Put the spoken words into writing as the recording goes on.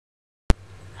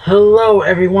Hello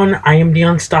everyone, I am the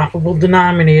Unstoppable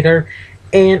Denominator,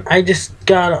 and I just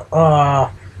got a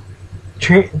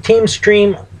team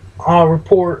stream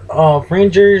report of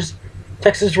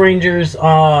Texas Rangers,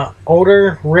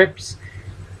 Odor rips,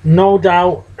 no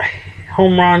doubt,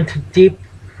 home run to deep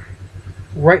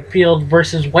right field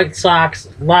versus White Sox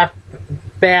left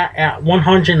bat at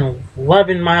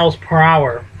 111 miles per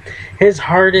hour. His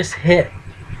hardest hit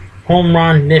home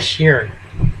run this year.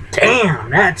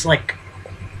 Damn, that's like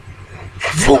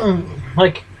boom!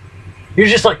 Like, you're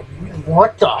just like,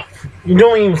 what the you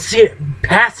don't even see it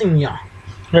passing you.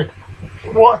 Like,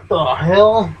 what the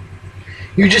hell?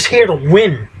 You just hear the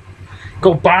wind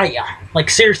go by you. Like,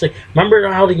 seriously, remember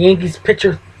how the Yankees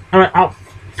pitcher,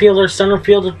 outfielder, center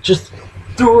fielder just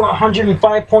threw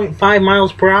 105.5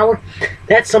 miles per hour?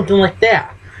 That's something like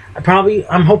that.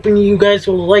 I'm hoping you guys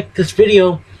will like this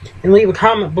video and leave a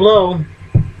comment below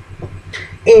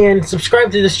and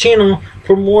subscribe to this channel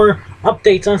for more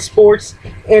updates on sports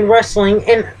and wrestling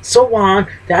and so on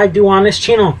that I do on this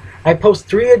channel. I post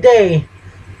 3 a day,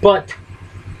 but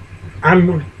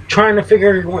I'm trying to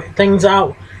figure things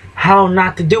out how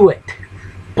not to do it.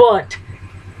 But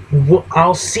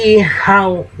I'll see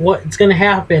what's gonna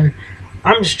happen.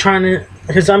 I'm just trying to,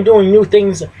 because I'm doing new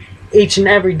things each and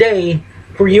every day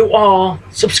for you all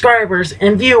subscribers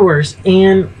and viewers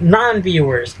and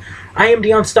non-viewers. I am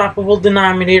the Unstoppable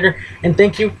Denominator, and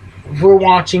thank you for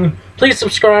watching. Please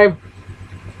subscribe,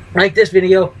 like this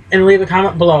video, and leave a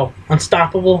comment below.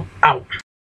 Unstoppable out.